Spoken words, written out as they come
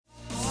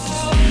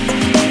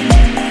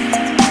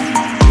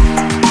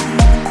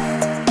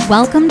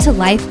Welcome to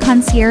Life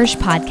Concierge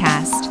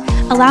Podcast.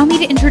 Allow me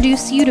to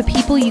introduce you to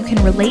people you can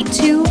relate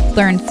to,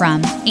 learn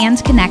from, and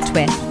connect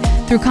with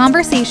through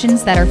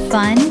conversations that are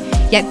fun,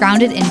 yet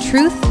grounded in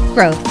truth,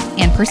 growth,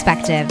 and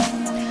perspective.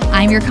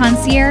 I'm your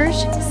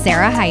concierge,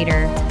 Sarah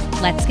Hyder.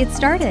 Let's get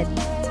started.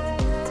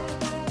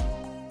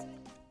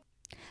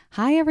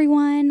 Hi,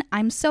 everyone.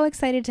 I'm so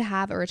excited to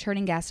have a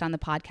returning guest on the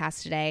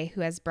podcast today who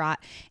has brought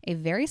a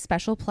very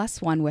special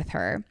plus one with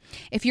her.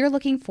 If you're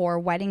looking for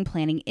wedding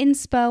planning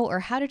inspo or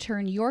how to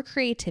turn your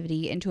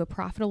creativity into a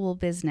profitable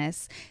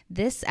business,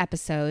 this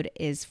episode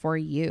is for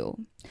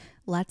you.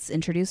 Let's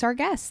introduce our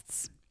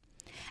guests.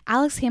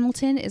 Alex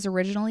Hamilton is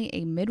originally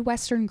a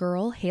Midwestern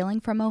girl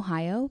hailing from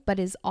Ohio, but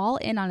is all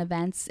in on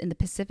events in the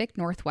Pacific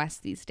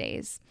Northwest these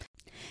days.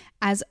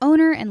 As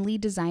owner and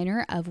lead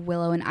designer of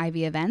Willow and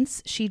Ivy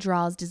Events, she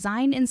draws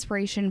design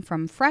inspiration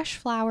from fresh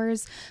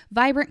flowers,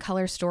 vibrant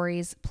color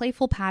stories,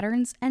 playful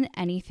patterns, and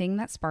anything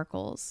that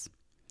sparkles.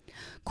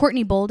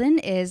 Courtney Bolden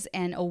is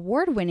an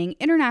award-winning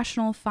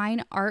international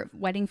fine art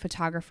wedding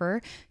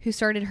photographer who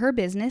started her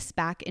business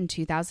back in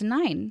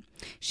 2009.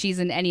 She's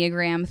an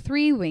Enneagram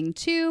 3 Wing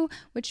 2,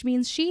 which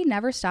means she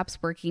never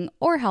stops working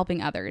or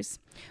helping others.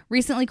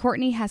 Recently,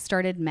 Courtney has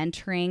started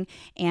mentoring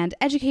and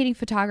educating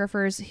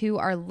photographers who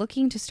are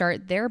looking to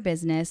start their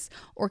business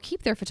or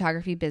keep their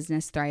photography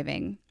business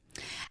thriving.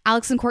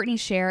 Alex and Courtney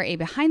share a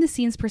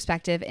behind-the-scenes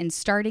perspective in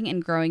starting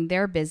and growing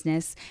their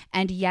business,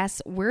 and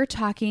yes, we're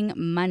talking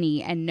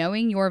money and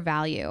knowing your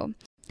value.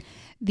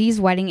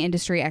 These wedding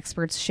industry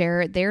experts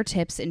share their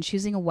tips in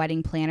choosing a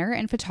wedding planner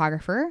and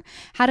photographer,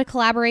 how to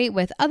collaborate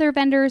with other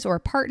vendors or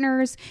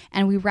partners,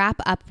 and we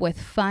wrap up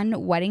with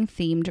fun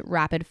wedding-themed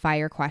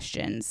rapid-fire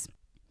questions.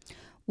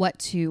 What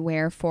to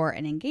wear for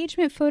an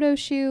engagement photo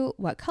shoot,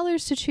 what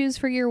colors to choose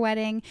for your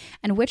wedding,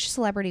 and which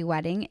celebrity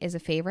wedding is a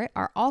favorite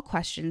are all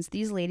questions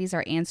these ladies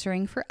are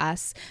answering for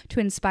us to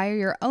inspire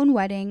your own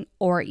wedding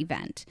or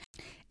event.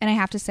 And I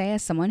have to say,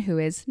 as someone who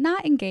is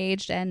not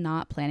engaged and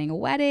not planning a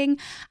wedding,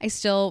 I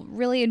still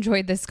really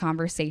enjoyed this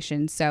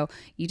conversation. So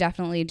you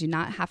definitely do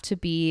not have to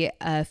be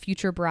a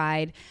future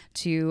bride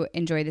to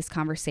enjoy this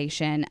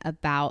conversation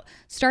about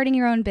starting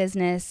your own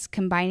business,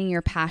 combining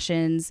your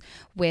passions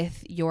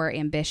with your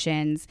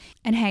ambitions.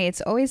 And hey,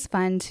 it's always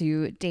fun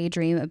to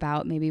daydream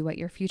about maybe what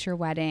your future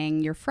wedding,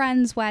 your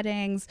friends'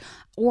 weddings,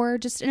 or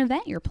just an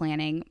event you're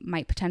planning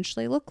might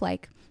potentially look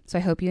like. So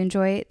I hope you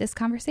enjoy this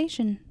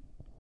conversation.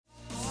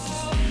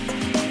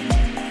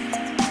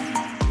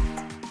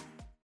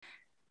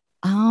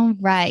 All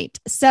right.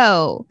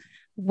 So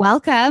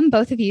welcome,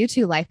 both of you,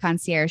 to Life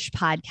Concierge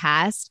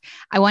Podcast.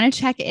 I want to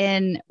check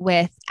in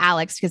with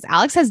Alex because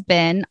Alex has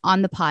been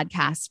on the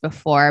podcast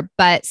before,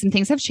 but some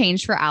things have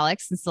changed for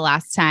Alex since the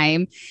last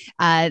time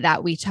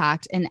that we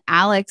talked. And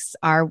Alex,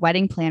 our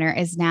wedding planner,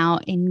 is now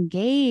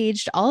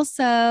engaged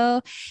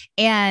also.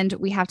 And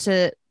we have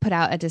to put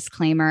out a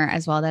disclaimer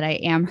as well that I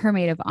am her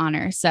maid of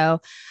honor.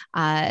 So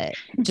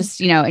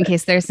just, in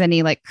case there's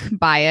any like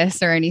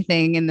bias or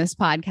anything in this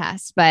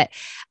podcast, but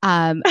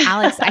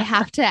Alex, I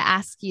have to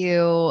ask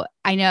you,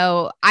 I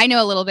know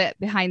a little bit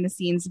behind the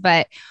scenes,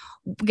 but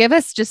give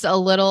us just a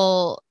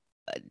little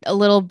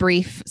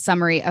brief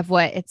summary of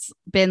what it's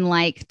been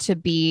like to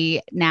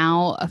be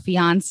now a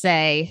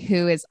fiance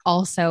who is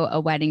also a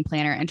wedding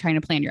planner and trying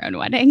to plan your own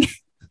wedding.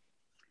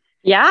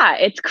 Yeah,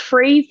 it's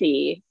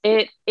crazy.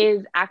 It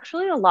is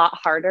actually a lot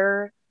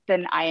harder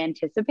than I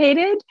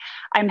anticipated.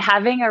 I'm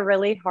having a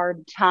really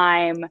hard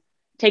time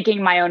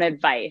taking my own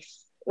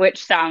advice,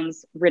 which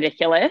sounds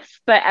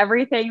ridiculous, but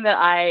everything that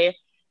I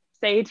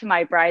say to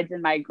my brides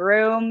and my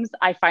grooms,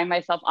 I find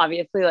myself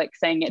obviously like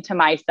saying it to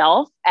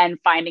myself and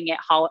finding it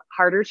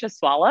harder to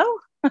swallow.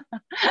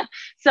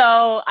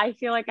 So I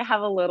feel like I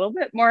have a little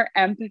bit more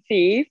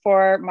empathy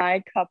for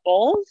my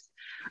couples.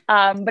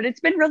 But it's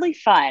been really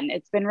fun.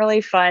 It's been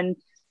really fun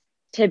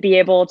to be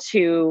able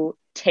to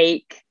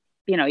take,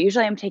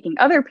 usually I'm taking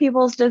other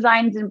people's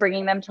designs and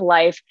bringing them to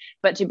life,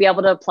 but to be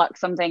able to pluck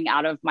something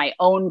out of my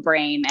own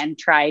brain and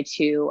try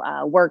to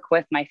work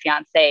with my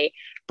fiance,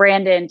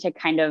 Brandon, to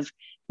kind of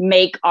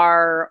make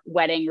our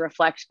wedding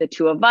reflect the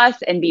two of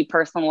us and be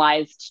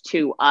personalized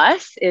to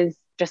us is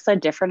just a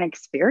different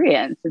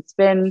experience. It's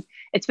been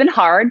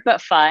hard,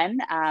 but fun.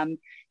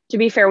 To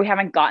be fair, we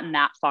haven't gotten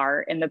that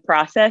far in the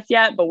process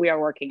yet, but we are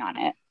working on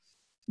it.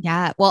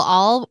 Yeah.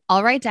 Well,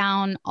 I'll write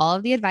down all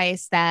of the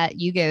advice that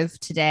you give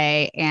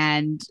today,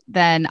 and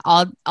then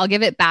I'll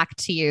give it back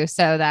to you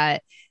so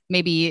that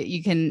maybe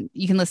you can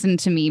listen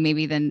to me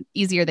maybe then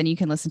easier than you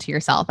can listen to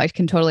yourself. I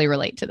can totally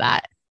relate to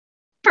that.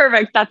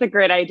 Perfect. That's a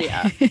great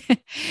idea.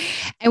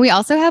 And we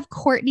also have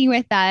Courtney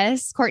with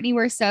us. Courtney,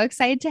 we're so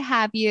excited to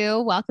have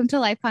you. Welcome to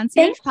Life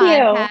Concierge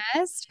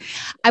Podcast.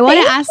 I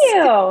want to ask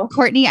you,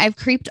 Courtney, I've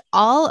creeped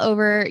all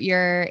over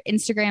your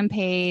Instagram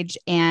page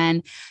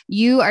and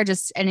you are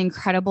just an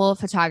incredible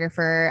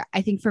photographer.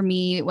 I think for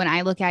me, when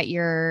I look at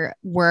your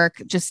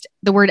work, just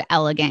the word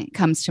elegant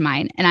comes to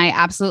mind and I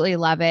absolutely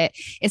love it.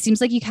 It seems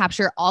like you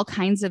capture all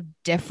kinds of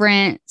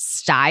different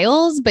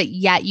styles, but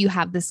yet you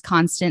have this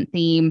constant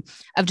theme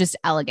of just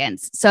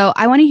elegance. So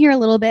I want to hear a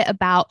little bit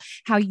about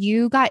how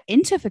you got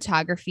into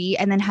photography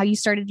and then how you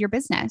started your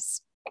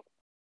business.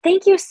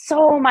 Thank you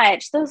so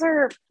much. Those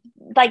are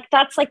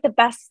that's like the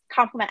best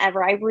compliment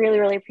ever. I really,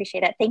 really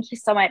appreciate it. Thank you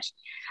so much.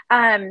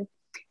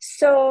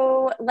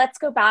 So let's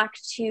go back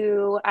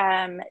to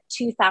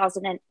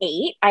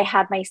 2008. I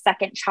had my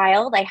second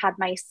child. I had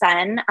my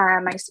son,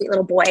 my sweet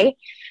little boy.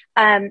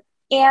 And,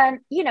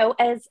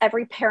 as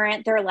every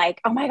parent, they're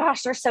like, oh my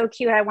gosh, they're so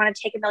cute. I want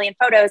to take a million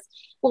photos.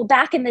 Well,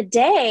 back in the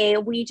day,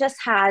 we just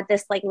had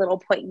this like little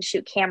point and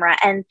shoot camera.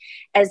 And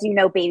as you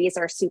know, babies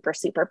are super,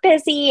 super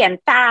busy and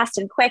fast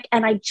and quick.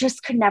 And I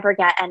just could never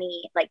get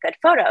any like good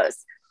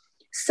photos.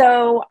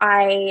 So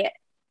I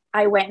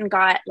went and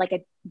got like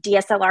a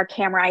DSLR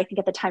camera. I think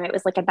at the time it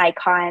was like a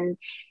Nikon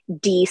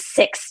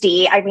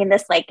D60. I mean,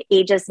 this like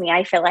ages me,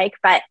 I feel like,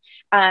 but,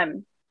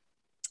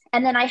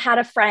 and then I had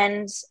a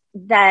friend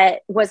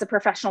that was a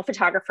professional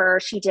photographer.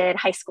 She did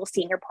high school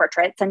senior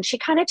portraits, and she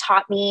kind of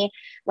taught me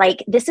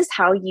like, this is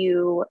how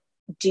you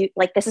do,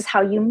 like, this is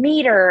how you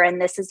meter, and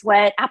this is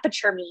what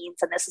aperture means,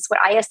 and this is what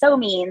ISO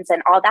means,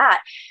 and all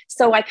that.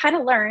 So I kind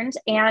of learned,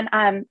 and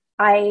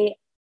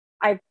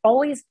I've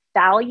always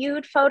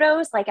valued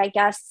photos. Like, I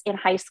guess in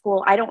high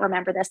school, I don't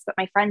remember this, but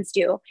my friends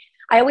do.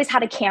 I always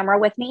had a camera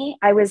with me.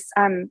 I was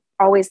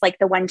always like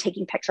the one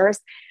taking pictures.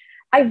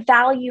 I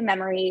value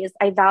memories.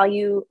 I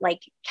value like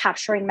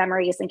capturing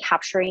memories and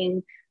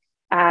capturing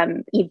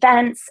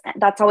events.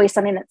 That's always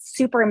something that's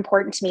super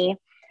important to me.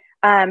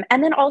 And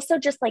then also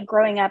just like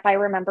growing up, I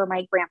remember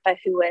my grandpa,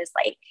 who was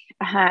like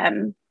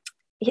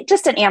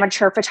just an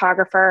amateur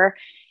photographer.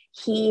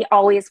 He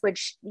always would,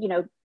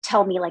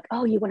 tell me like,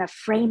 oh, you want to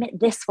frame it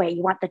this way.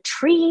 You want the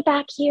tree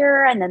back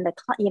here, and then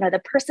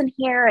the person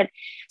here. And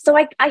so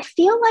I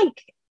feel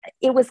like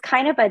it was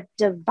kind of a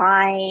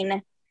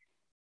divine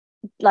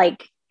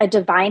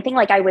thing.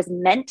 Like, I was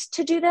meant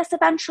to do this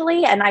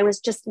eventually. And I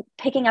was just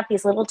picking up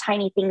these little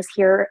tiny things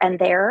here and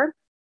there.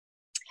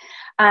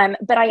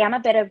 But I am a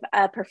bit of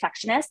a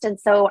perfectionist. And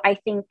so I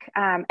think,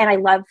 and I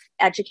love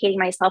educating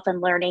myself and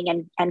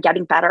learning and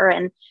getting better.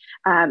 And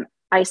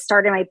I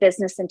started my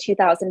business in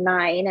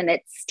 2009, and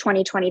it's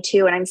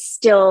 2022, and I'm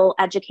still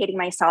educating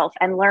myself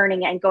and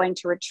learning and going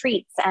to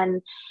retreats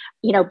and,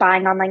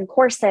 buying online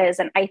courses.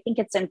 And I think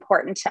it's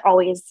important to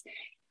always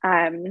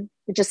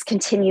just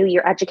continue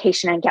your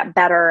education and get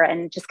better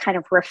and just kind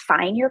of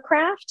refine your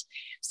craft.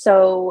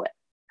 So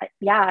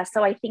yeah,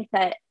 so I think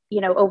that,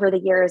 over the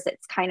years,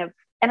 it's kind of,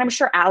 and I'm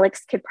sure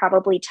Alex could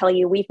probably tell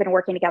you, we've been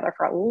working together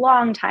for a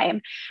long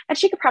time, and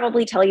she could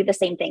probably tell you the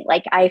same thing.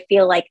 Like, I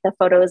feel like the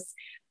photos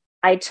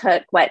I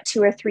took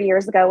 2 or 3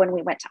 years ago when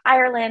we went to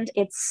Ireland,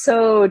 it's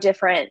so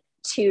different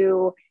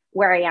to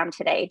where I am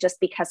today, just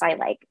because I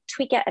like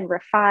tweak it and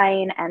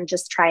refine and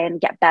just try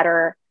and get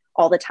better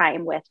all the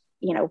time with,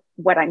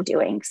 what I'm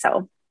doing.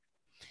 So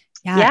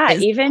yeah,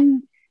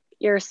 even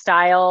your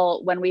style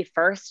when we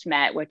first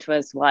met, which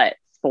was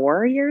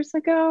 4 years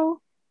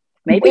ago,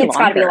 maybe it's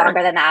got to be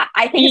longer than that.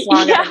 I think it's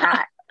longer than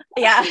that.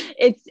 Yeah,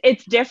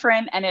 it's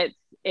different, and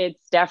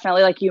it's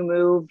definitely like you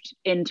moved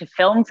into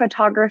film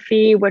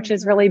photography, which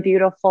is really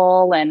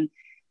beautiful. And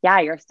yeah,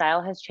 your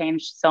style has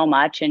changed so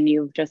much, and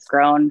you've just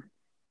grown.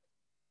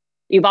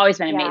 You've always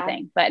been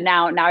amazing, but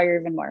now you're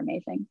even more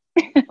amazing.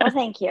 Well,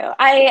 thank you.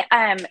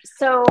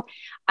 So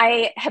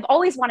I have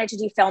always wanted to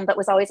do film, but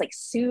was always like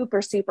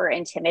super, super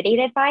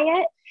intimidated by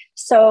it.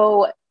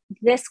 So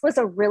this was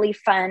a really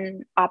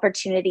fun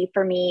opportunity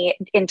for me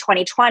in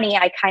 2020.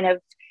 I kind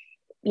of,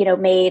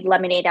 made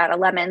lemonade out of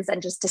lemons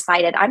and just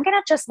decided I'm going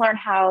to just learn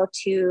how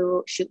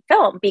to shoot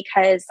film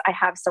because I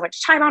have so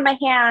much time on my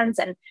hands.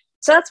 And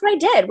so that's what I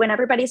did when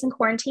everybody's in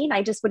quarantine.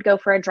 I just would go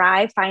for a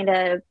drive, find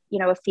a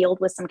field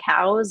with some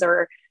cows,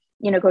 or,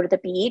 go to the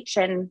beach,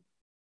 and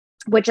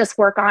would just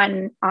work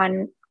on,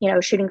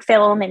 shooting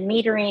film and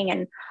metering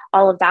and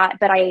all of that.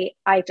 But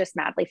I just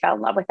madly fell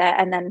in love with it.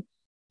 And then,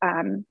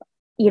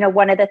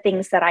 one of the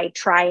things that I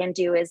try and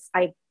do is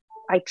I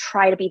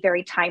try to be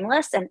very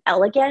timeless and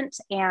elegant,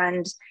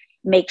 and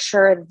make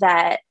sure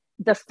that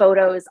the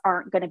photos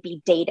aren't going to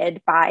be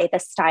dated by the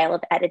style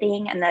of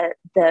editing and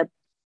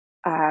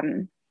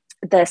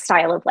the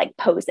style of like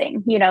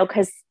posing,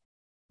 because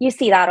you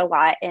see that a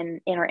lot in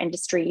our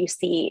industry. You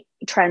see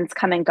trends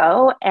come and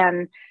go,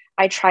 and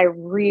I try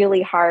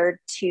really hard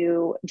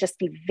to just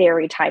be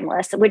very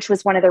timeless, which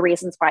was one of the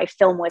reasons why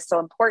film was so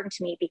important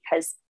to me,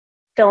 because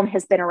film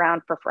has been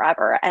around for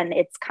forever, and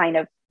it's kind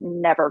of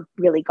never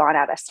really gone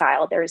out of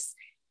style. There's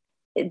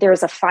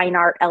a fine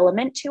art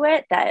element to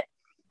it that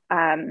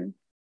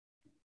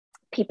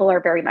people are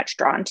very much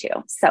drawn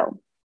to. So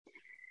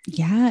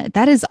yeah,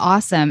 that is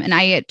awesome. And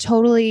I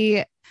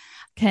totally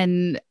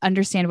can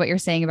understand what you're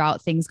saying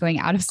about things going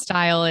out of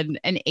style and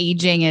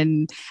aging.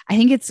 And I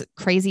think it's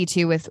crazy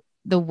too with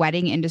the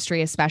wedding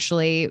industry,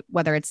 especially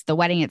whether it's the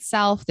wedding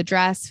itself, the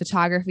dress,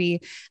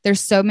 photography, there's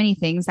so many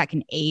things that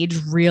can age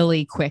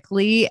really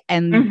quickly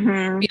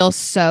and feel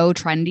so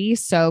trendy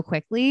so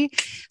quickly.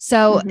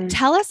 So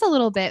tell us a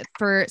little bit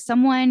for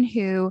someone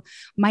who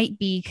might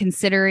be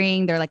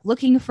considering, they're like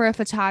looking for a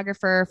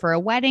photographer for a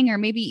wedding or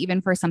maybe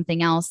even for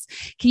something else.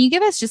 Can you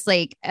give us just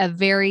like a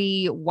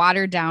very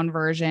watered down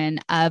version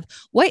of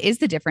what is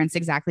the difference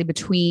exactly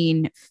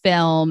between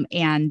film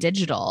and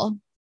digital?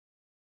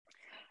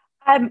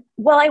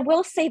 Well, I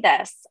will say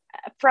this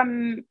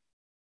from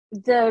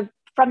the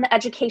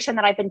education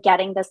that I've been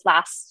getting this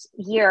last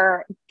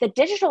year, the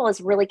digital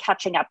is really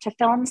catching up to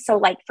film. So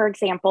like, for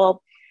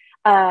example,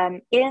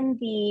 in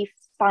the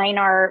fine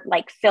art,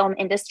 like film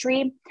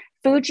industry,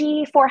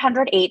 Fuji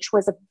 400H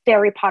was a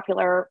very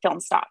popular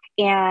film stock.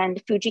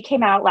 And Fuji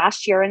came out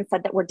last year and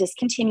said that we're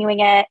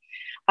discontinuing it,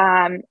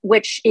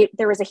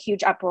 there was a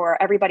huge uproar.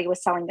 Everybody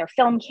was selling their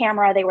film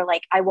camera. They were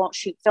like, I won't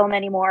shoot film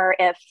anymore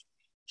if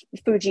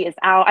Fuji is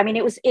out. I mean,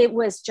 it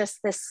was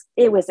just this,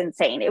 it was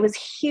insane. It was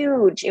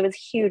huge. It was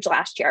huge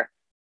last year.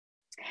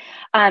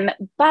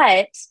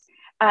 But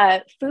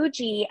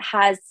Fuji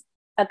has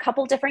a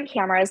couple different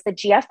cameras, the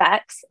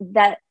GFX,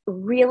 that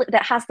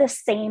has the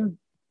same,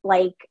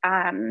 like,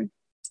 the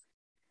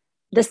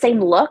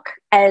same look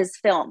as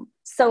film.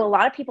 So a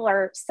lot of people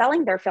are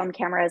selling their film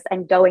cameras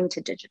and going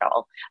to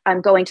digital,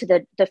 going to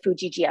the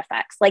Fuji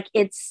GFX. Like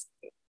it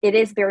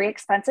is very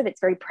expensive.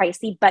 It's very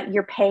pricey, but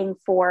you're paying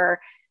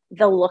for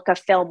the look of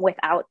film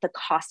without the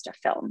cost of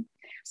film.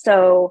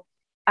 So,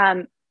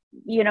 there's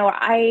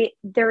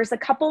a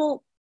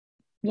couple,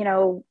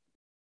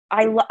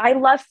 I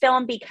love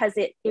film because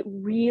it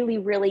really,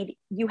 really,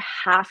 you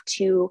have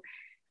to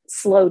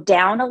slow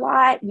down a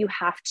lot. You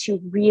have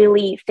to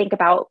really think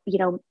about,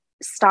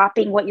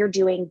 stopping what you're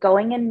doing,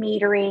 going and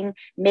metering,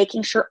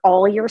 making sure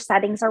all your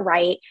settings are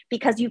right,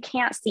 because you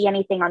can't see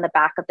anything on the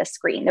back of the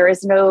screen. There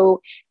is no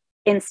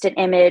instant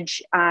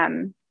image.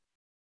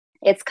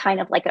 It's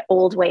kind of like an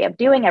old way of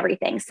doing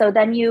everything. So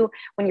then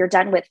when you're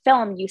done with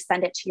film, you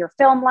send it to your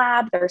film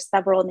lab. There's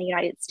several in the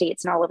United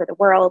States and all over the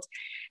world.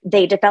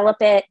 They develop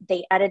it,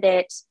 they edit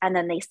it, and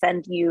then they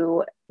send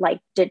you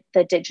like the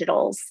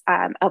digitals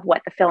of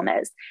what the film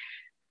is.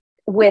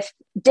 With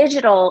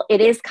digital,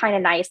 it is kind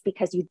of nice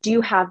because you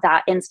do have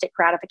that instant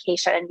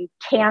gratification and you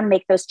can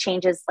make those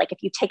changes. Like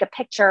if you take a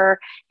picture,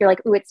 you're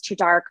like, ooh, it's too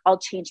dark, I'll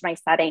change my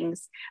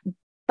settings.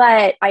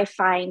 But I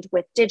find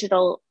with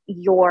digital,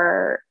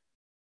 you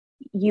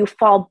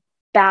fall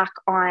back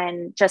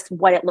on just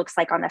what it looks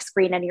like on the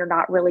screen and you're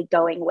not really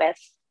going with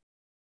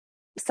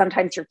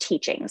sometimes your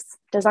teachings.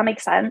 Does that make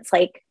sense?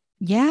 Like,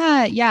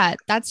 yeah,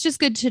 that's just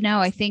good to know.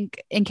 I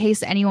think in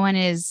case anyone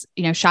is,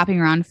 shopping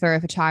around for a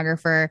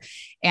photographer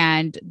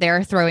and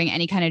they're throwing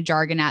any kind of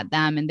jargon at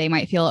them and they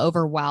might feel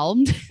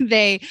overwhelmed,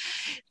 to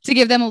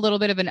give them a little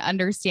bit of an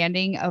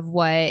understanding of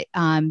what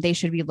they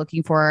should be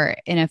looking for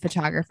in a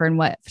photographer and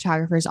what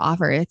photographers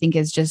offer, I think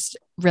is just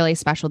really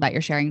special that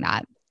you're sharing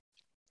that.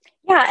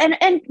 Yeah.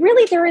 And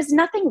really there is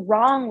nothing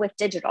wrong with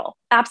digital.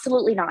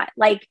 Absolutely not.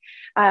 Like,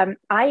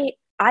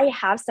 I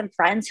have some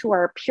friends who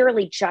are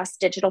purely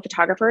just digital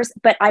photographers,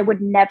 but I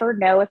would never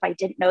know if I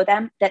didn't know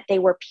them that they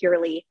were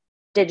purely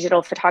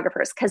digital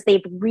photographers because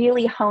they've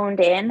really honed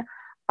in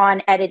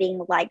on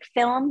editing like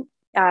film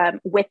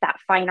with that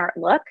fine art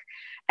look.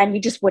 And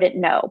you just wouldn't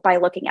know by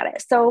looking at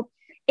it. So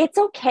it's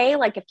okay.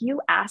 Like if you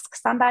ask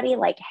somebody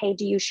like, hey,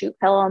 do you shoot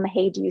film?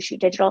 Hey, do you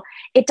shoot digital?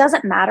 It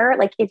doesn't matter.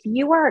 Like if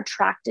you are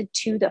attracted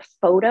to the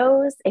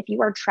photos, if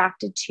you are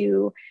attracted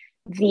to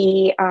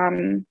the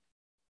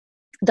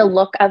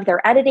look of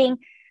their editing,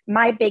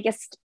 my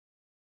biggest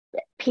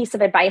piece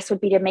of advice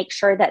would be to make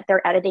sure that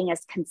their editing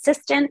is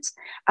consistent.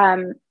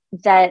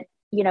 That,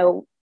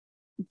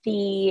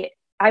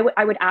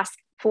 I would ask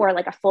for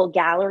like a full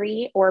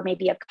gallery or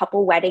maybe a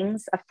couple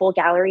weddings of full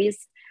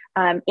galleries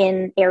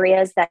in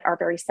areas that are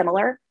very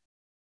similar.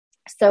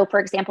 So for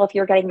example, if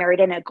you're getting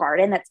married in a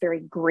garden that's very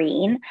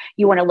green,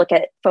 you want to look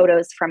at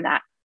photos from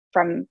that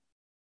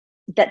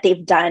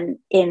they've done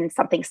in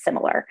something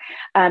similar,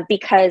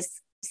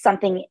 because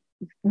something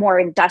more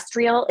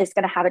industrial is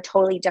going to have a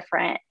totally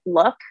different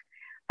look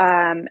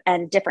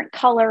and different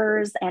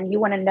colors. And you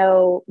want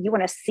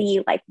to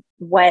see like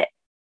what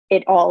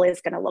it all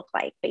is going to look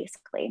like,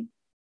 basically.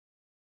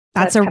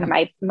 That's kind of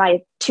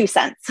my 2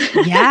 cents.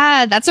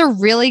 Yeah, that's a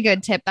really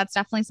good tip. That's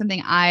definitely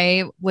something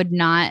I would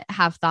not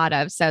have thought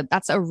of. So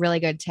that's a really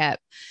good tip.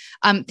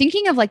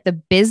 Thinking of like the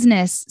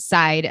business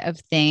side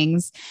of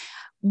things,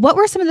 what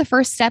were some of the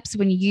first steps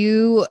when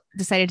you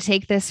decided to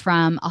take this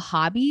from a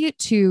hobby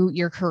to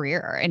your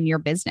career and your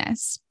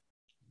business?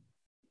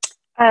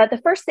 The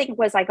first thing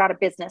was I got a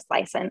business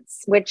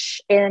license,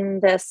 which in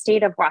the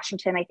state of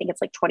Washington, I think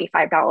it's like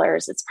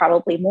 $25. It's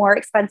probably more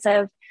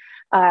expensive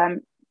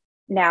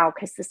now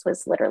because this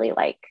was literally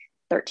like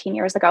 13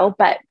 years ago,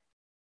 but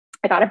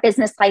I got a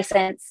business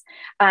license.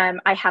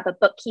 I have a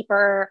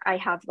bookkeeper. I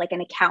have like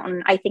an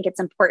accountant. I think it's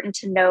important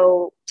to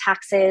know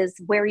taxes,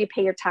 where you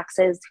pay your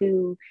taxes,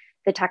 who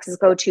the taxes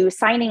go to.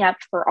 Signing up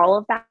for all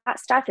of that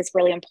stuff is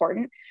really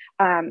important.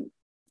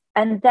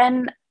 And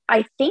then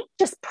I think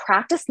just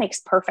practice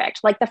makes perfect.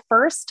 Like I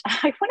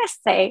want to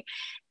say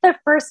the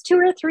first 2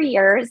 or 3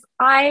 years,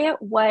 I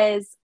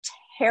was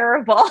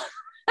terrible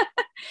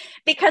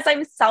because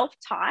I'm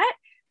self-taught,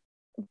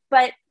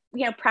 but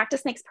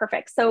practice makes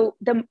perfect. So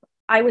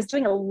I was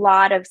doing a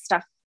lot of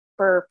stuff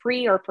for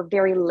free or for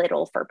very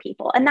little for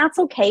people. And that's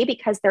okay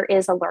because there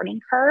is a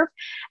learning curve.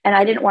 And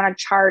I didn't want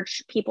to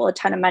charge people a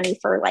ton of money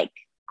for like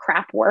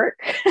crap work.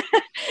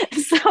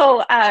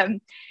 So,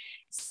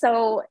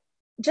 so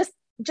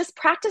just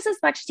practice as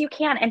much as you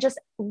can and just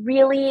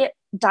really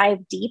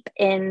dive deep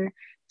into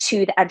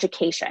the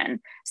education.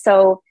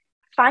 So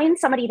find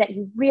somebody that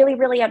you really,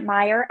 really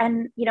admire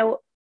and,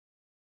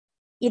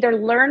 either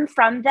learn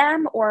from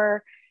them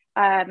or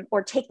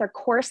take their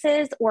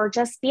courses or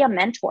just be a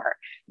mentor.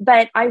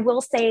 But I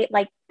will say,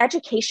 like,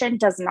 education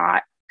does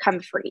not come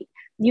free.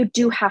 You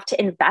do have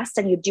to invest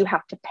and you do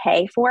have to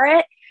pay for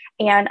it.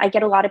 And I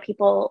get a lot of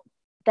people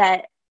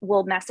that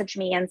will message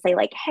me and say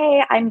like,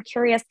 hey, I'm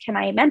curious, can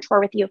I mentor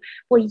with you?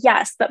 Well,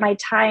 yes, but my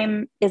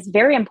time is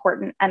very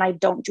important and I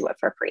don't do it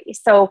for free.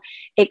 So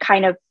it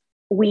kind of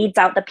weeds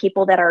out the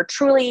people that are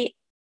truly,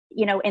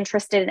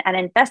 interested and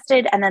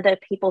invested, and then the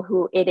people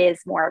who it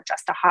is more of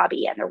just a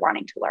hobby and they're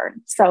wanting to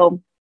learn.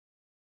 So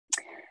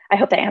I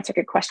hope that answered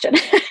your question.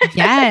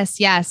 Yes.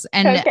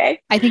 And okay.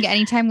 I think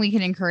anytime we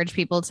can encourage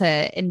people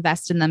to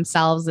invest in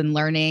themselves and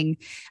learning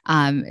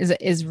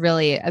is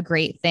really a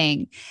great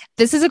thing.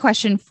 This is a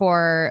question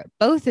for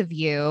both of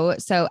you.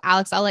 So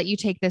Alex, I'll let you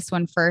take this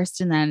one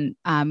first, and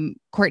then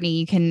Courtney,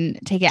 you can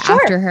take it Sure.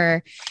 after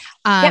her.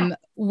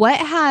 What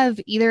have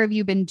either of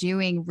you been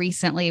doing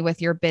recently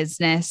with your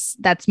business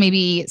that's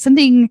maybe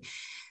something,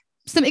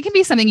 it can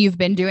be something you've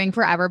been doing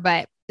forever,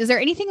 but is there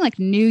anything like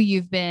new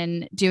you've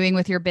been doing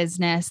with your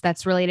business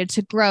that's related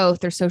to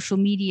growth or social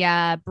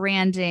media,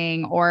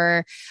 branding,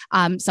 or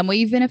some way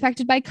you've been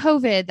affected by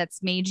COVID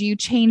that's made you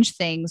change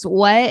things?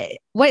 What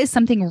is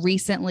something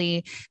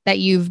recently that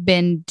you've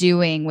been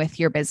doing with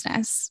your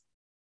business?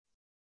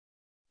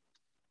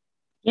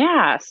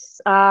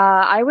 Yes,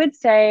 I would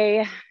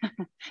say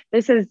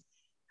this is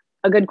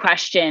a good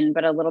question,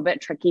 but a little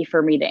bit tricky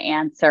for me to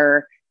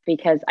answer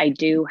because I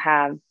do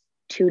have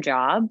 2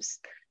 jobs.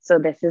 So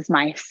this is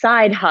my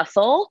side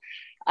hustle.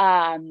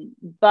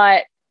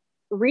 But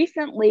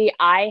recently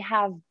I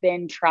have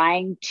been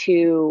trying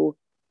to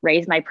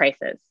raise my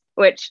prices,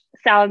 which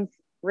sounds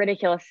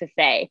ridiculous to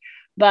say,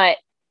 but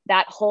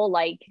that whole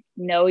like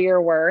know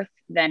your worth,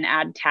 then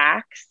add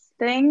tax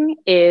thing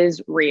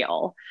is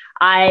real.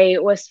 I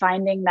was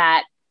finding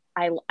that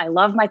I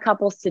love my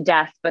couples to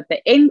death, but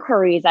the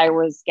inquiries I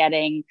was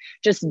getting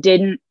just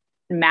didn't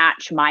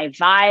match my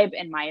vibe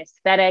and my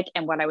aesthetic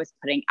and what I was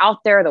putting out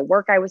there, the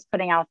work I was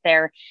putting out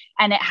there.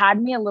 And it had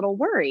me a little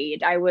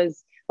worried. I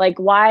was like,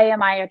 why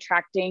am I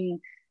attracting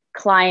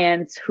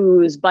clients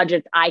whose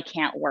budgets I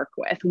can't work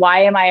with?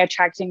 Why am I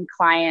attracting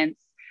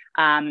clients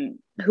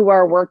who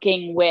are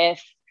working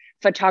with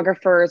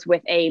photographers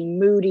with a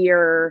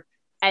moodier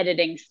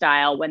editing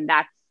style when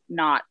that's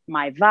not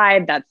my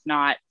vibe, that's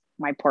not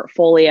my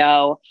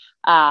portfolio.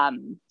 So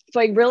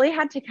I really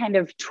had to kind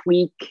of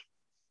tweak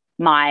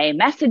my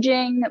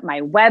messaging,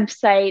 my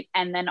website,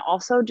 and then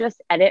also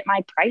just edit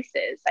my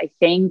prices. I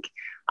think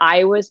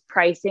I was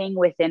pricing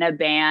within a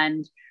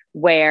band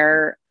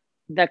where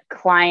the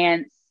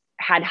clients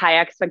had high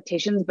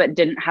expectations, but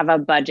didn't have a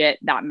budget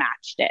that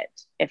matched it,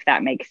 if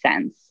that makes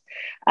sense.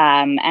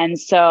 And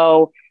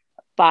so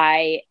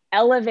by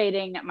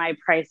elevating my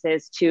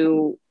prices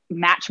to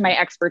match my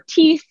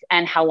expertise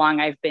and how long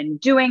I've been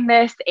doing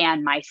this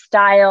and my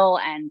style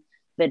and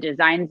the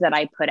designs that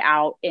I put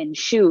out in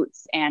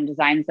shoots and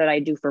designs that I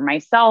do for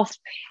myself,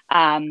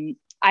 I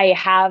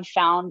have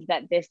found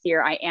that this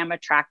year I am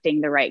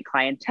attracting the right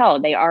clientele.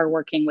 They are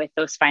working with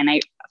those fine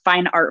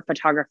art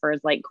photographers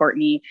like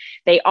Courtney.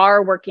 They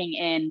are working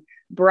in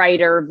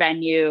brighter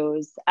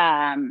venues.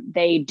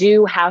 They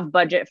do have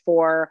budget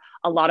for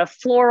a lot of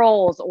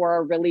florals or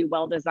a really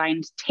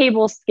well-designed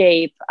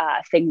tablescape,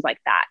 things like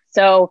that.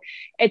 So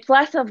it's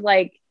less of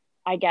like,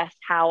 I guess,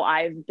 how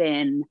I've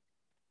been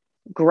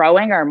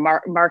growing or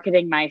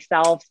marketing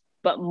myself,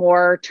 but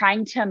more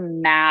trying to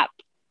map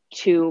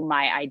to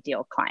my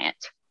ideal client.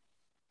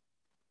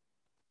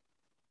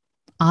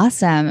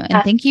 Awesome.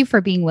 And thank you for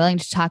being willing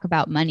to talk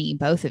about money,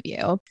 both of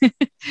you.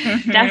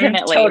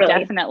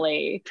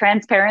 Definitely.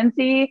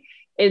 Transparency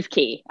is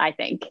key, I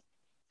think.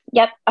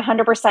 Yep,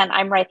 100%.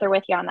 I'm right there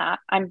with you on that.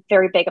 I'm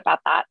very big about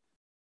that.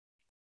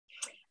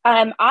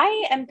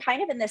 I am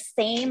kind of in the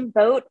same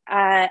boat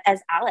as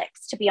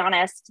Alex, to be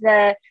honest.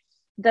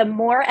 The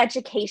more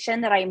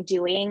education that I'm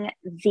doing,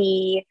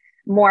 the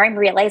more I'm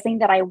realizing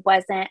that I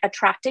wasn't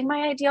attracting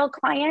my ideal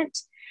client.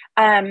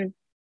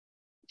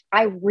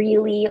 I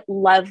really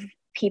love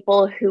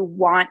people who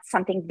want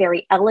something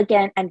very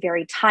elegant and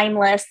very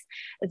timeless,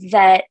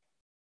 that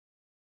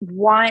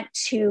want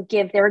to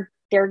give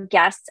their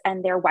guests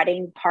and their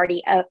wedding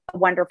party a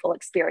wonderful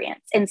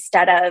experience,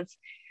 instead of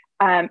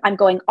I'm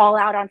going all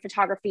out on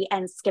photography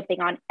and skipping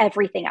on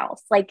everything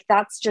else. Like,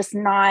 that's just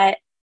not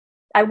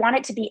I want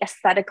it to be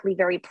aesthetically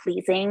very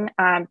pleasing,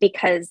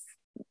 because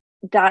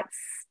that's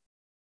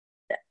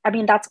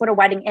what a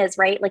wedding is,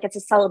 right? Like, it's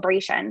a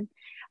celebration.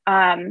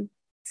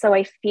 So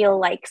I feel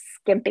like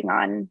skimping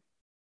on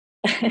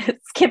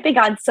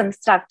some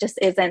stuff just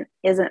isn't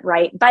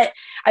right. But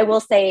I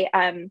will say,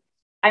 I'm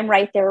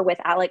right there with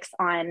Alex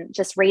on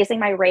just raising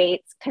my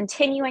rates,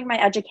 continuing my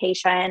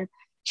education,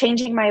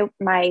 changing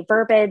my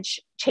verbiage,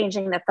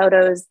 changing the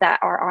photos that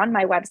are on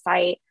my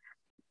website,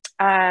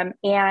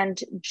 and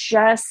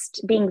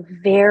just being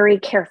very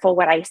careful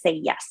what I say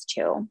yes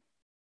to.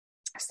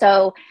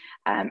 So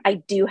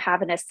I do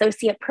have an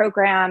associate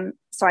program,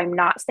 so I'm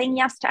not saying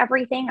yes to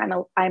everything.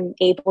 I'm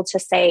able to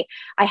say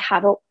I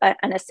have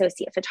an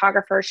associate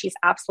photographer. She's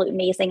absolutely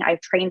amazing.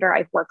 I've trained her.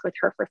 I've worked with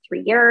her for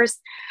 3 years.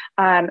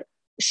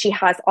 She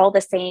has all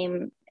the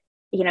same,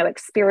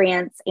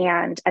 experience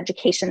and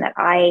education that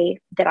I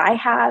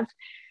have.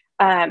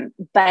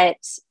 But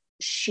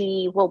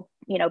she will,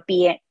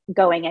 be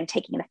going and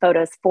taking the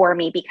photos for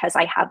me because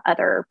I have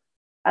other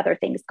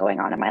things going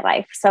on in my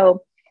life.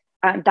 So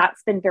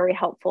that's been very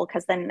helpful,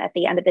 because then at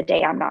the end of the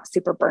day, I'm not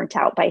super burnt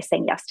out by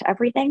saying yes to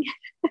everything.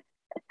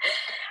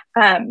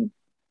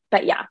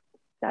 But yeah,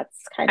 that's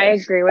I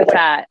agree with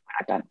that.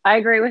 I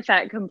agree with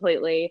that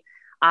completely.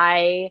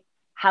 I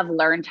have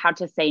learned how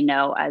to say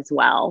no as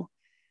well.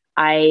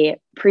 I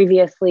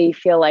previously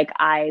feel like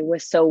I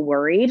was so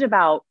worried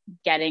about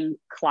getting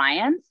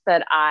clients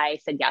that I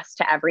said yes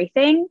to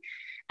everything.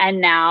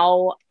 And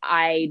now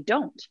I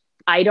don't.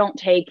 I don't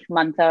take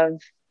month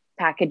of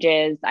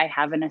packages. I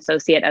have an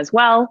associate as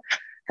well.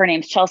 Her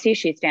name's Chelsea.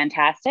 She's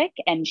fantastic.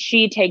 And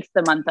she takes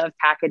the month of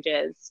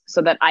packages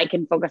so that I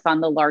can focus on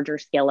the larger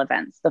scale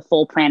events, the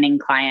full planning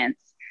clients,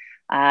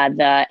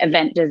 the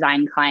event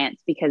design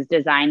clients, because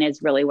design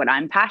is really what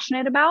I'm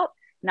passionate about,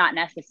 not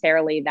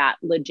necessarily that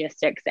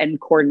logistics and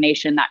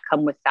coordination that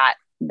come with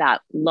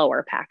that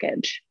lower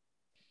package.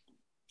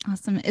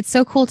 Awesome. It's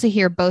so cool to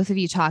hear both of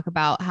you talk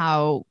about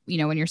how,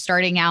 when you're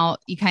starting out,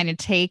 you kind of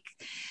take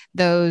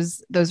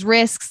those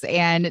risks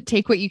and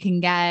take what you can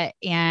get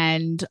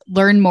and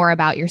learn more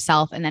about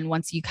yourself. And then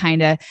once you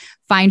kind of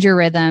find your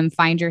rhythm,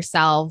 find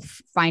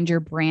yourself, find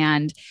your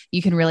brand,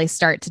 you can really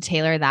start to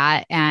tailor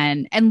that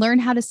and learn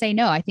how to say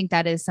no. I think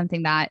that is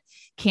something that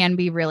can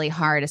be really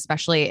hard,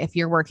 especially if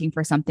you're working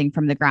for something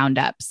from the ground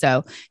up.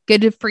 So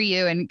good for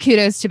you, and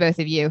kudos to both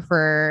of you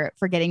for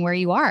getting where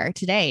you are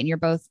today. And you're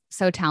both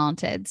so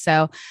talented.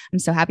 So I'm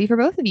so happy for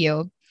both of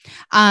you.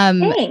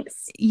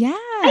 Thanks. Yeah.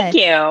 Thank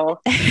you.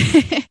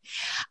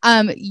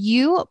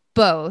 You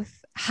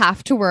both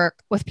have to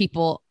work with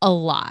people a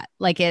lot.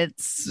 Like,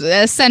 it's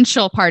an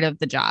essential part of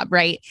the job,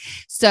 right?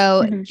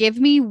 So give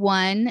me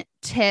one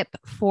tip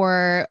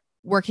for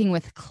working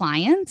with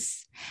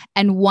clients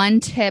and one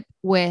tip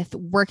with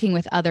working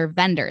with other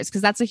vendors,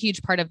 because that's a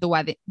huge part of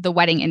the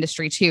wedding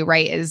industry too,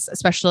 right? Is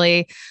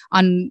especially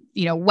on,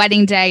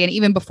 wedding day and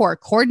even before,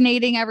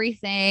 coordinating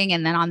everything.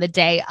 And then on the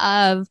day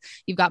of,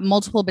 you've got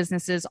multiple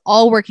businesses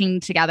all working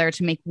together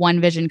to make one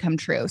vision come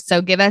true.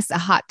 So give us a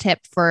hot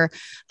tip for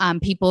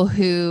people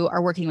who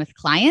are working with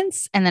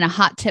clients, and then a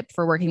hot tip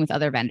for working with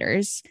other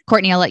vendors.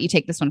 Courtney, I'll let you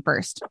take this one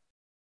first.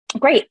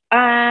 Great.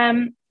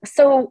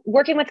 So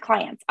working with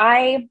clients,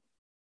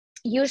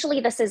 usually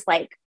this is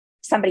like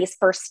somebody's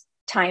first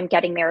time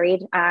getting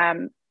married.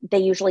 They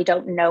usually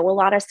don't know a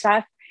lot of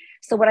stuff.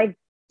 So what I've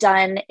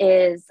done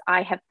is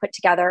I have put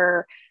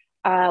together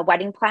a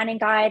wedding planning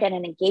guide and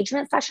an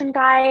engagement session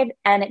guide.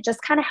 And it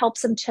just kind of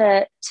helps them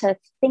to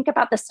think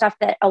about the stuff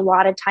that a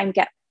lot of times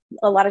get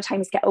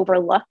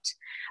overlooked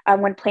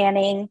when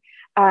planning.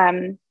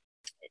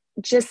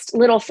 Just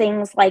little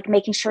things like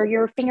making sure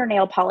your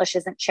fingernail polish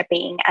isn't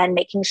chipping, and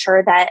making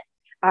sure that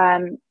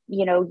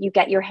you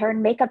get your hair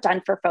and makeup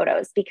done for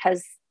photos,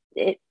 because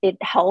it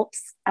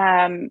helps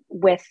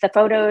with the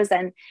photos.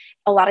 And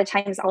a lot of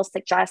times I'll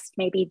suggest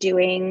maybe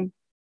doing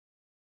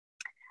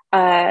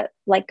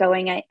like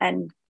going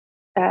and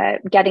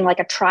getting like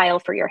a trial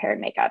for your hair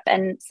and makeup.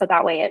 And so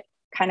that way it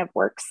kind of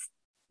works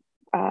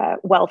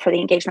well for the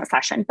engagement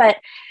session. But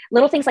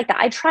little things like that,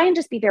 I try and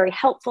just be very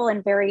helpful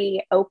and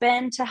very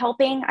open to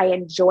helping. I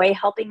enjoy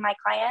helping my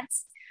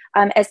clients.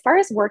 As far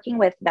as working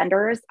with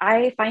vendors,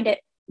 I find it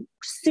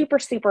super,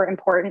 super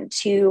important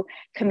to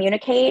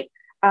communicate,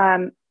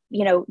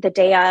 the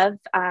day of,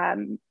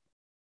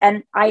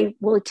 and I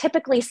will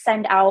typically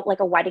send out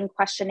like a wedding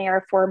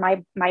questionnaire for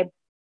my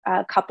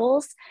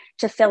couples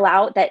to fill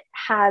out that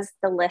has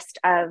the list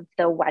of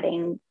the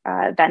wedding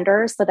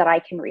vendors, so that I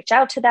can reach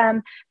out to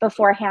them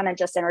beforehand and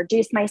just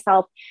introduce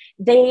myself.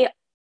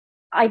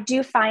 I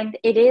do find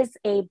it's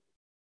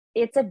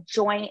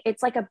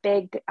like a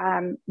big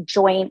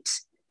joint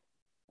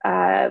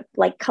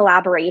like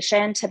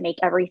collaboration to make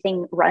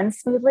everything run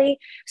smoothly.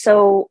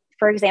 So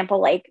for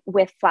example, like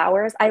with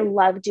flowers, I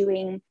love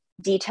doing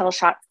detail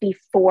shots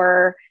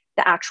before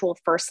the actual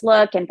first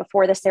look and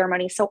before the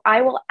ceremony. So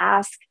I will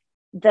ask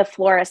the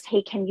florist,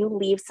 hey, can you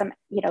leave some,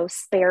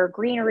 spare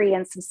greenery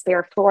and some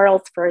spare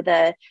florals for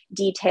the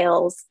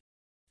details,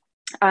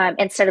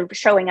 instead of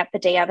showing up the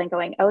day of and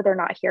going, oh, they're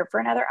not here for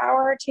another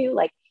hour or two,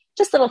 like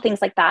just little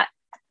things like that.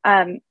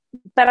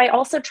 But I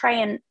also try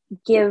and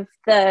give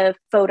the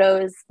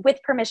photos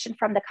with permission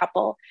from the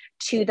couple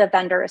to the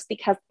vendors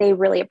because they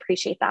really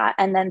appreciate that.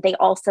 And then they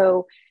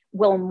also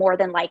will more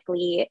than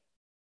likely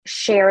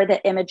share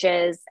the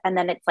images, and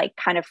then it's like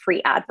kind of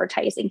free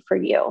advertising for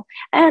you.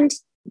 And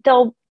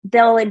they'll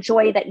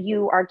enjoy that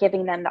you are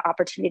giving them the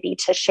opportunity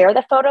to share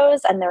the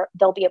photos, and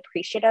they'll be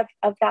appreciative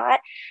of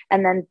that.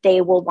 And then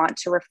they will want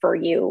to refer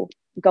you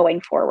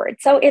going forward.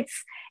 So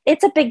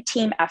it's a big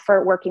team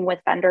effort working with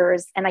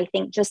vendors. And I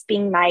think just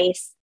being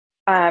nice,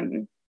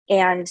 and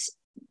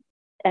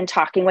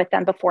talking with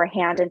them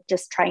beforehand and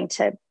just trying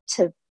to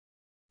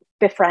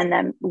befriend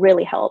them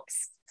really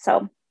helps.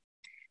 So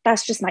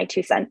that's just my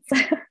 2 cents.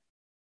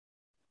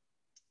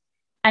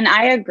 And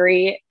I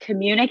agree.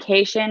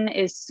 Communication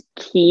is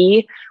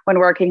key when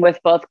working with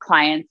both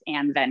clients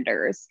and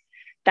vendors.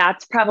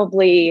 That's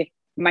probably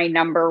my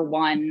number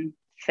one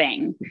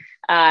thing.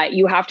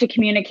 You have to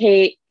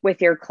communicate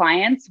with your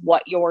clients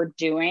what you're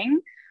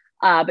doing,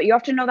 but you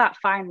have to know that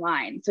fine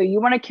line. So you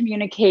want to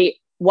communicate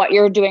what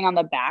you're doing on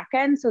the back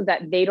end so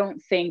that they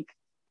don't think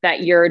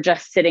that you're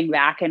just sitting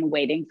back and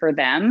waiting for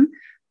them.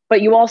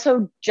 But you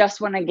also just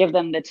want to give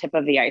them the tip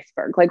of the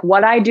iceberg. Like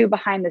what I do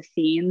behind the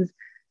scenes,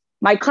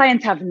 my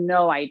clients have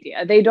no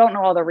idea. They don't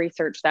know all the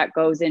research that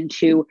goes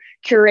into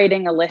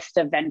curating a list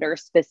of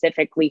vendors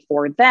specifically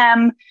for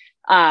them.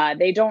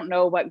 They don't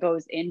know what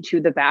goes into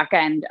the back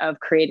end of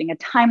creating a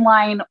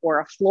timeline or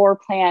a floor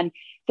plan,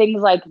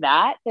 things like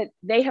that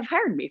they have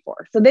hired me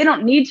for. So they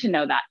don't need to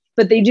know that,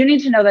 but they do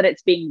need to know that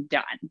it's being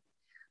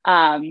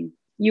done.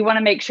 You want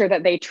to make sure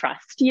that they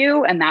trust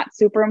you, and that's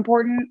super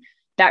important.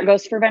 That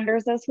goes for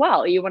vendors as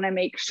well. You want to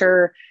make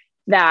sure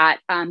that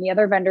the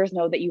other vendors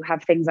know that you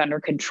have things under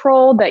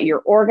control, that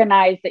you're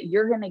organized, that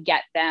you're going to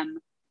get them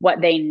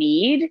what they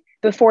need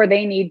before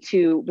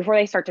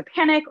they start to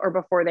panic or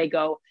before they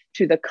go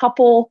to the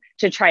couple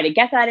to try to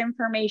get that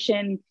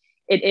information.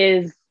 It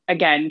is,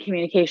 again,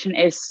 communication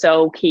is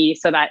so key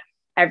so that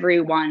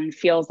everyone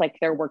feels like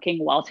they're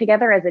working well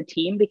together as a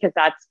team, because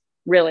that's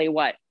really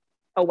what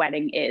a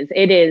wedding is.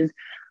 It is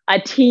a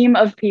team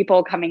of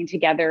people coming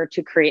together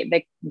to create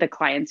the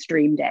client's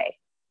dream day.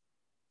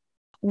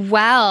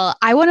 Well,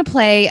 I want to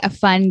play a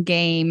fun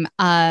game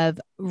of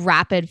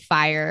rapid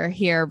fire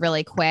here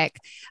really quick,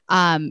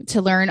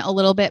 to learn a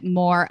little bit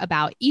more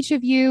about each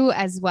of you,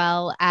 as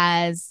well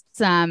as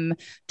some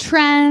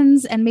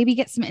trends and maybe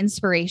get some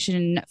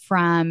inspiration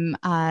from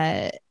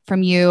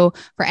you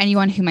for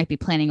anyone who might be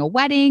planning a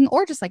wedding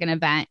or just like an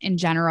event in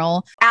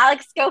general.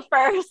 Alex, go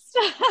first.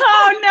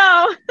 Oh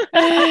no.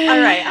 All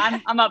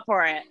right. I'm up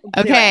for it.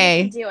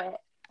 Okay. Do it.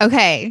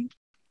 Okay.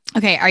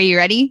 Are you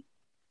ready?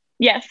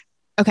 Yes.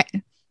 Okay.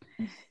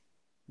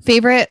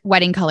 Favorite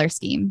wedding color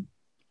scheme?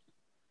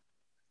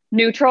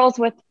 Neutrals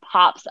with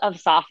pops of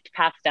soft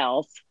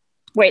pastels.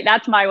 Wait,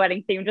 that's my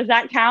wedding theme. Does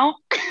that count?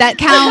 That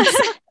counts.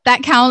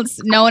 That counts.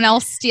 No one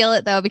else steal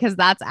it though, because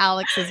that's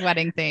Alex's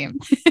wedding theme.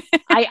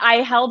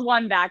 I held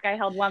one back. I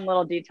held one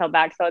little detail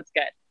back, so it's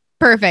good.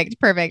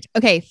 Perfect.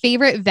 Okay.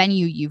 Favorite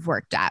venue you've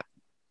worked at?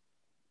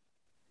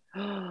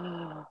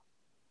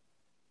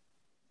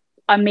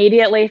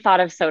 Immediately thought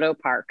of Soto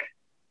Park.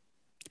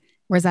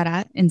 Where's that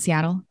at? In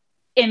Seattle?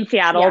 In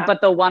Seattle, Yeah. but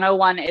the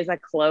 101 is a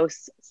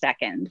close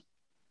second.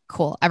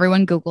 Cool.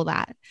 Everyone Google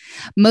that.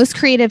 Most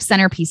creative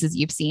centerpieces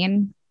you've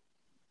seen?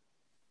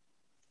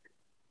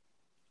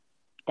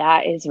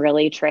 That is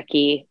really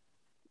tricky.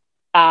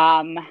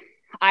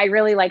 I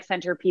really like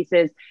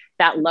centerpieces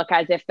that look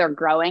as if they're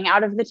growing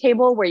out of the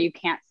table where you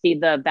can't see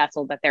the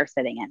vessel that they're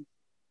sitting in.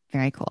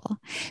 Very cool.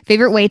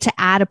 Favorite way to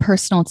add a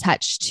personal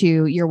touch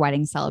to your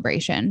wedding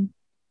celebration?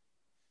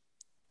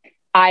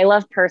 I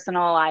love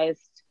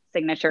personalized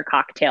signature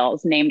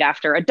cocktails named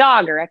after a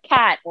dog or a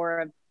cat or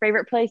a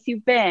favorite place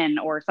you've been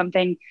or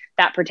something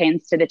that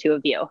pertains to the two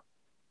of you.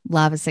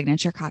 Love a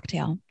signature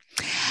cocktail.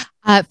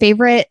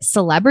 Favorite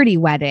celebrity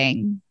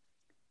wedding?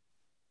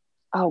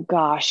 Oh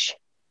gosh.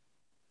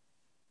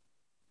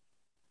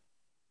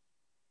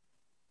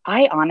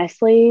 I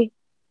honestly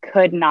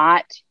could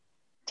not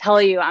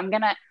tell you. I'm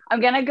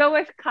gonna go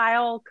with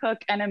Kyle Cook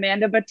and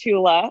Amanda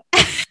Batula.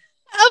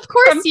 Of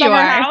course you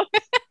are. House.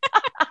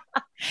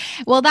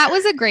 Well, that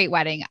was a great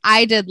wedding.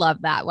 I did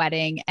love that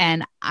wedding.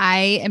 And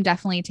I am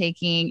definitely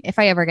taking, if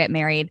I ever get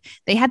married,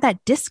 they had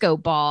that disco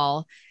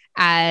ball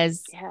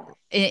as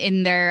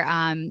in their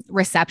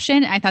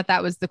reception. I thought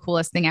that was the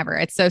coolest thing ever.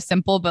 It's so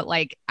simple, but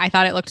like, I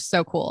thought it looked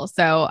so cool.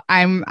 So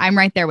I'm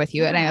right there with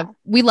you. Yeah. And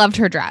we loved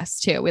her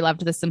dress too. We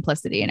loved the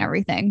simplicity and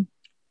everything.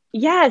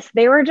 Yes,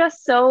 they were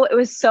just it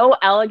was so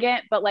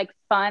elegant, but like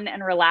fun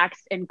and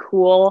relaxed and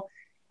cool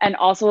and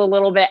also a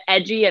little bit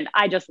edgy. And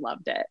I just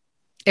loved it.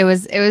 It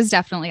was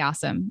definitely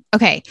awesome.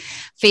 Okay.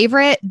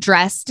 Favorite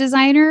dress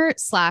designer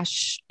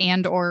 /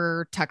 and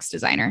or tux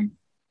designer?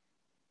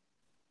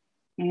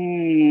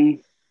 I'm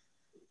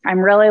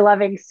really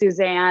loving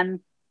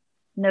Suzanne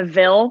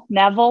Neville.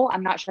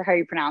 I'm not sure how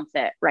you pronounce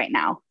it right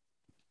now.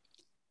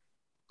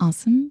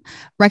 Awesome.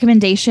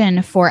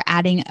 Recommendation for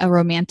adding a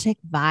romantic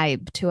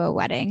vibe to a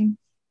wedding?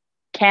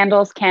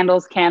 Candles,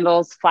 candles,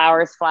 candles,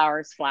 flowers,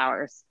 flowers,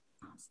 flowers.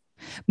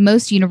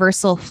 Most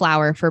universal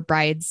flower for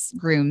brides,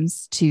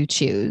 grooms to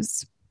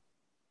choose.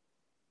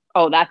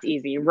 Oh, that's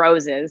easy.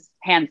 Roses,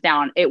 hands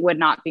down. It would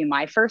not be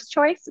my first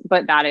choice,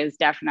 but that is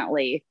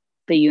definitely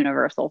the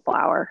universal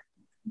flower.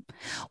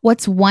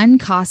 What's one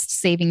cost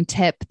saving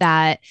tip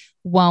that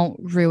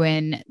won't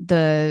ruin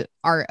the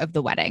art of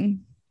the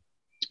wedding?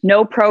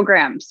 No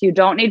programs. You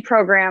don't need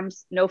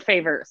programs. No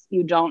favors.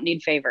 You don't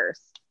need favors.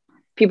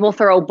 People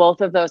throw both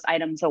of those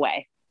items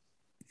away.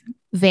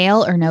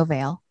 Veil or no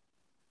veil?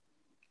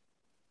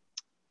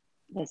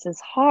 This is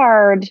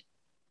hard.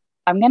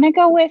 I'm going to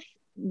go with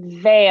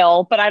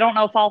veil, but I don't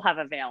know if I'll have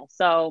a veil.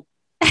 So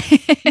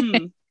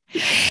That's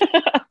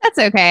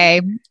okay.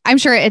 I'm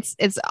sure it's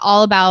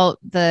all about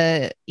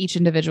each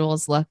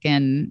individual's look,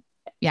 and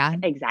yeah.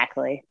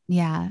 Exactly.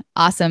 Yeah.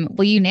 Awesome.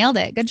 Well, you nailed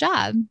it. Good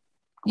job.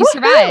 You Woohoo!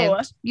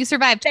 survived. You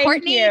survived. Thank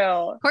Courtney,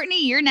 you.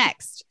 Courtney, you're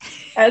next.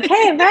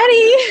 Okay, I'm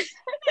ready.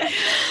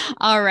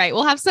 All right.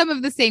 We'll have some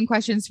of the same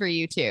questions for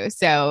you too.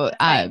 So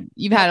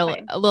you've had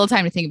a little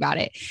time to think about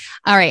it.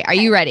 All right. Are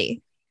you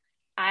ready?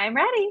 I'm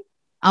ready.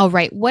 All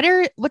right.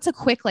 What's a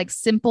quick, like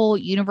simple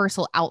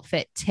universal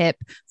outfit tip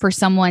for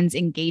someone's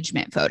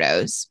engagement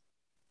photos?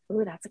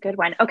 Ooh, that's a good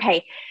one.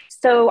 Okay.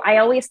 So I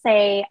always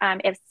say,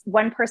 if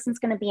one person's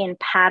going to be in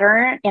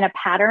a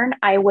pattern,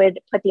 I would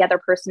put the other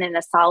person in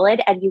a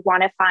solid, and you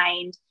want to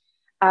find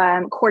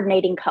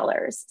coordinating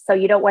colors. So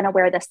you don't want to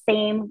wear the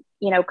same,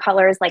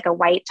 colors, like a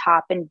white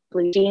top and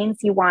blue jeans.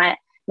 You want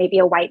maybe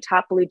a white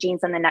top, blue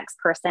jeans on the next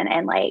person,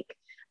 and like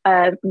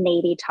a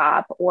navy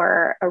top,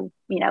 or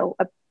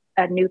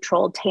a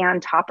neutral tan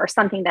top, or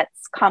something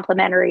that's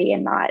complementary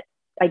and not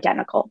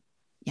identical.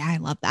 Yeah, I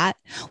love that.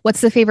 What's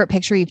the favorite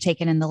picture you've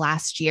taken in the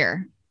last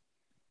year?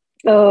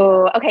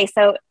 Oh, okay.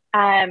 So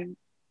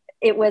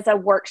it was a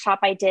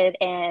workshop I did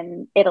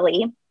in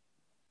Italy,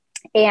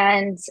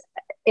 and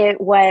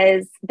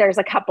there's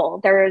a couple.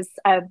 There's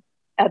a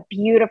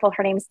beautiful,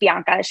 her name's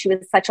Bianca. She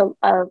was such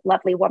a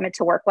lovely woman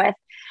to work with,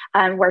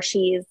 where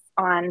she's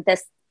on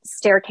this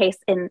staircase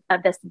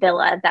of this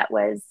villa that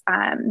was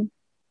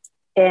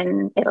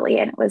in Italy,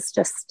 and it was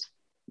just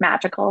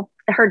magical.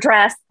 Her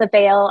dress, the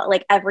veil,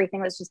 like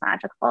everything was just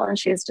magical, and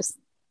she was just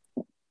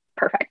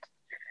perfect.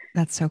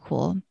 That's so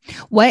cool.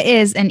 What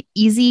is an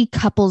easy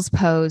couples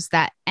pose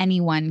that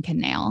anyone can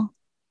nail?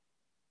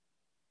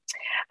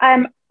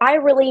 I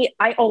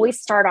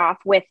always start off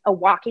with a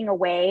walking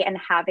away and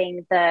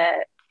having the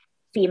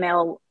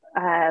female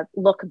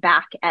look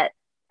back at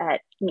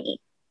me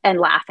and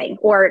laughing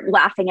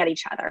at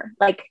each other.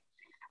 Like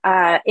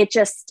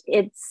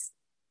it's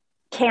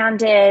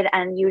candid,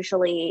 and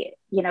usually,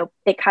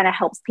 it kind of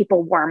helps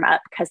people warm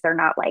up, because they're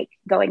not like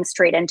going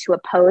straight into a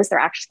pose. They're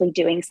actually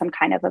doing some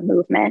kind of a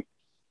movement.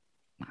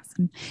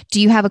 Awesome.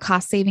 Do you have a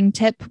cost saving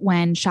tip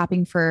when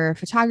shopping for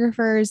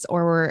photographers,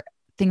 or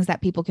things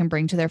that people can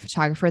bring to their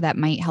photographer that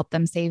might help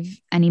them save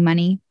any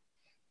money?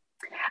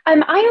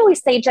 I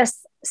always say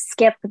just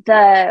skip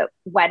the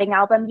wedding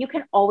album. You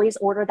can always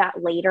order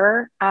that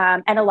later.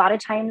 And a lot of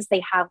times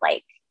they have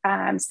like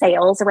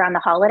sales around the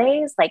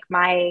holidays. Like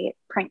my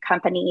print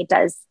company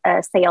does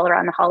a sale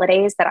around the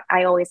holidays that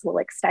I always will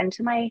extend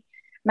to my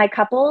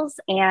couples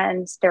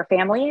and their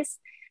families.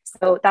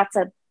 So that's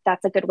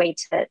a good way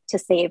to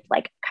save,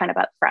 like, kind of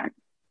upfront.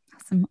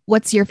 Awesome.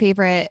 What's your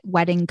favorite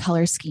wedding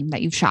color scheme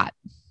that you've shot?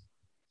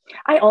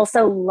 I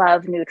also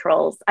love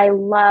neutrals. I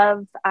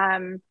love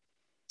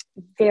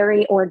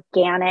very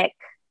organic,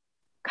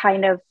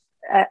 kind of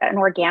an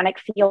organic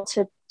feel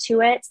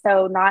to it.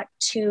 So not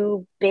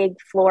too big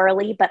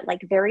florally, but like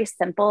very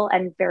simple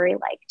and very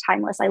like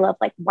timeless. I love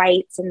like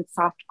whites and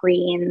soft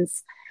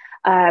greens,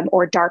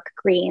 or dark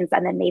greens,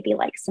 and then maybe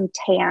like some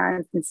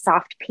tans and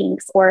soft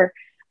pinks, or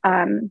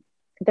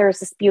there's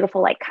this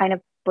beautiful, like, kind of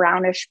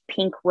brownish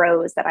pink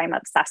rose that I'm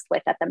obsessed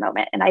with at the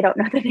moment. And I don't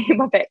know the name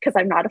of it because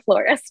I'm not a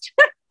florist.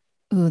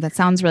 Ooh, that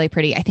sounds really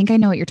pretty. I think I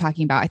know what you're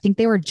talking about. I think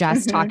they were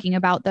just talking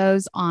about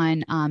those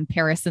on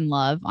Paris in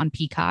Love on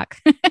Peacock.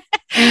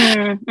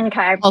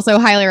 Okay. Also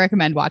highly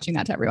recommend watching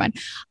that to everyone.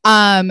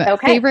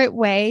 Okay. Favorite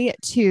way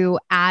to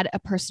add a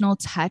personal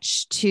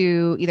touch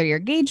to either your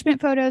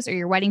engagement photos or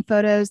your wedding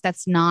photos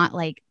that's not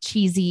like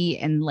cheesy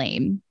and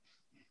lame?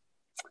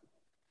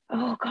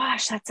 Oh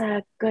gosh, that's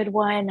a good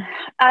one.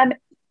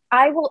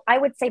 I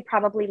would say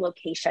probably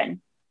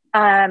location.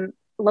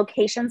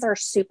 Locations are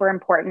super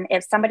important.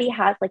 If somebody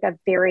has like a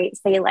very,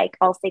 say, like,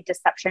 I'll say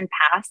Deception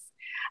Pass,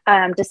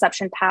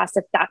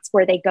 if that's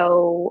where they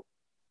go,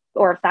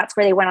 or if that's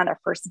where they went on their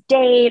first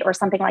date or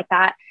something like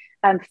that,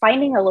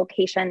 finding a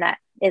location that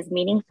is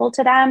meaningful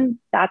to them,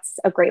 that's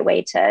a great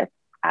way to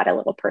add a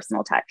little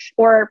personal touch.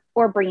 Or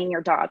bringing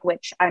your dog,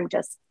 which I'm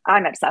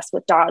obsessed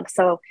with dogs.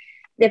 So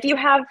if you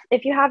have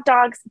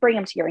dogs, bring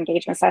them to your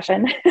engagement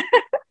session.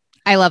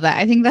 I love that.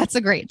 I think that's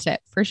a great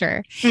tip for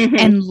sure. Mm-hmm.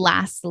 And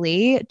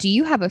lastly, do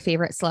you have a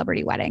favorite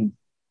celebrity wedding?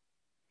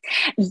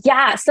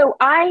 Yeah. So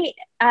I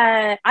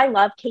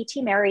love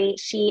Katie Mary.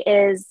 She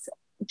is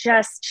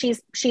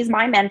she's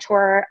my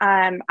mentor.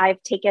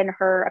 I've taken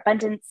her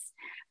abundance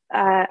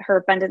her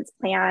abundance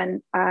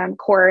plan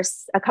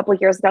course a couple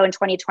of years ago in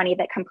 2020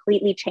 that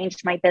completely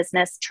changed my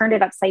business, turned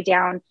it upside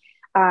down,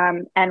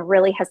 and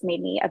really has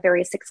made me a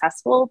very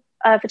successful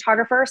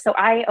photographer. So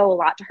I owe a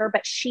lot to her,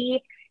 but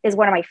she is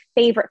one of my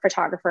favorite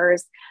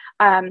photographers.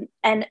 And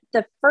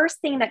the first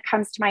thing that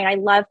comes to mind, I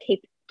love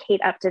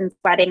Kate Upton's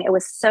wedding. It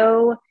was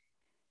so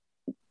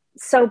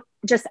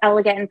just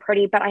elegant and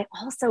pretty, but I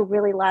also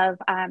really love,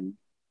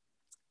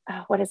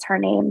 what is her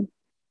name?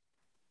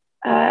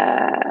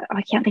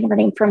 I can't think of her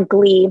name from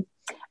Glee.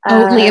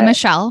 Lea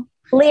Michele.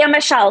 Lea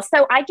Michele.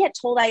 So I get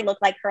told I look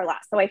like her a lot.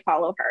 So I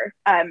follow her,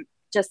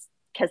 just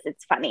because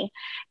it's funny.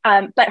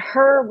 But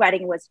her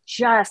wedding was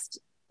just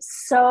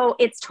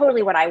it's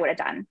totally what I would have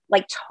done.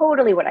 Like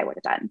totally what I would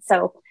have done.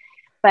 So,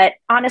 but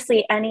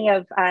honestly, any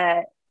of,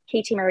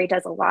 Katie Murray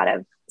does a lot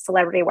of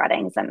celebrity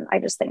weddings, and I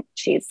just think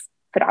she's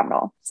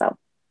phenomenal. So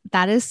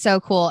that is so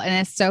cool. And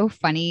it's so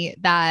funny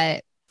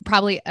that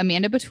probably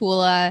Amanda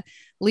Batula,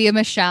 Lea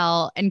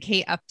Michele, and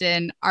Kate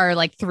Upton are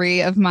like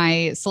three of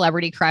my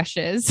celebrity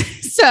crushes.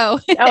 So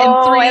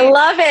I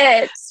love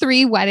it.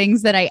 3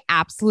 weddings that I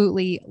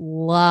absolutely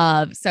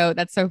love. So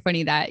that's so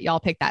funny that y'all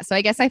picked that. So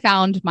I guess I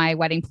found my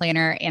wedding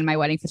planner and my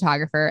wedding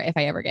photographer if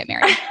I ever get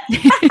married.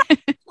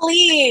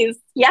 Please.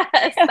 Yes,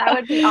 that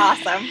would be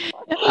awesome.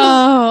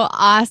 Oh,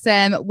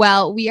 awesome.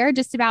 Well, we are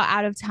just about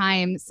out of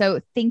time.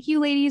 So thank you,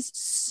 ladies,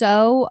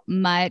 so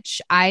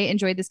much. I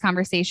enjoyed this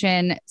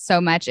conversation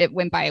so much. It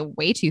went by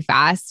way too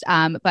fast,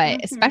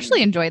 but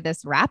especially enjoyed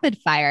this rapid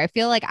fire. I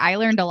feel like I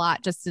learned a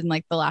lot just in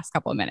like the last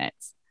couple of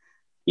minutes.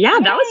 Yeah,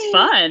 that was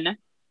fun.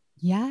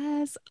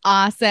 Yes.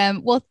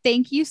 Awesome. Well,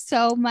 thank you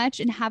so much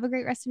and have a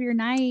great rest of your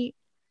night.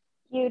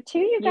 You too,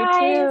 you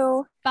guys. You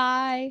too.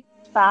 Bye.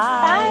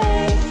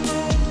 Bye.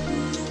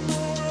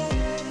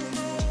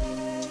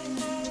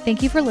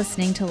 Thank you for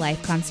listening to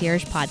Life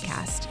Concierge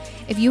Podcast.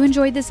 If you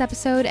enjoyed this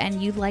episode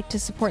and you'd like to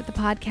support the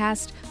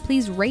podcast,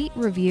 please rate,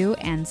 review,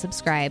 and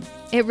subscribe.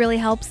 It really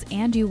helps,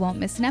 and you won't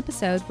miss an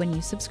episode when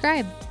you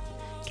subscribe.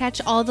 Catch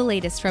all the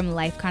latest from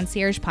Life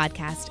Concierge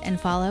Podcast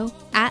and follow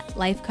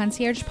 @Life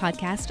Concierge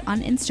Podcast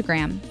on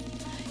Instagram.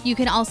 You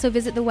can also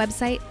visit the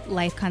website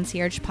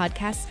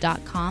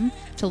lifeconciergepodcast.com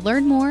to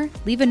learn more,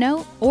 leave a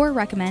note, or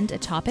recommend a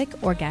topic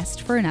or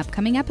guest for an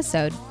upcoming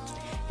episode.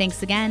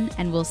 Thanks again,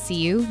 and we'll see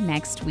you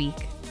next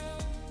week.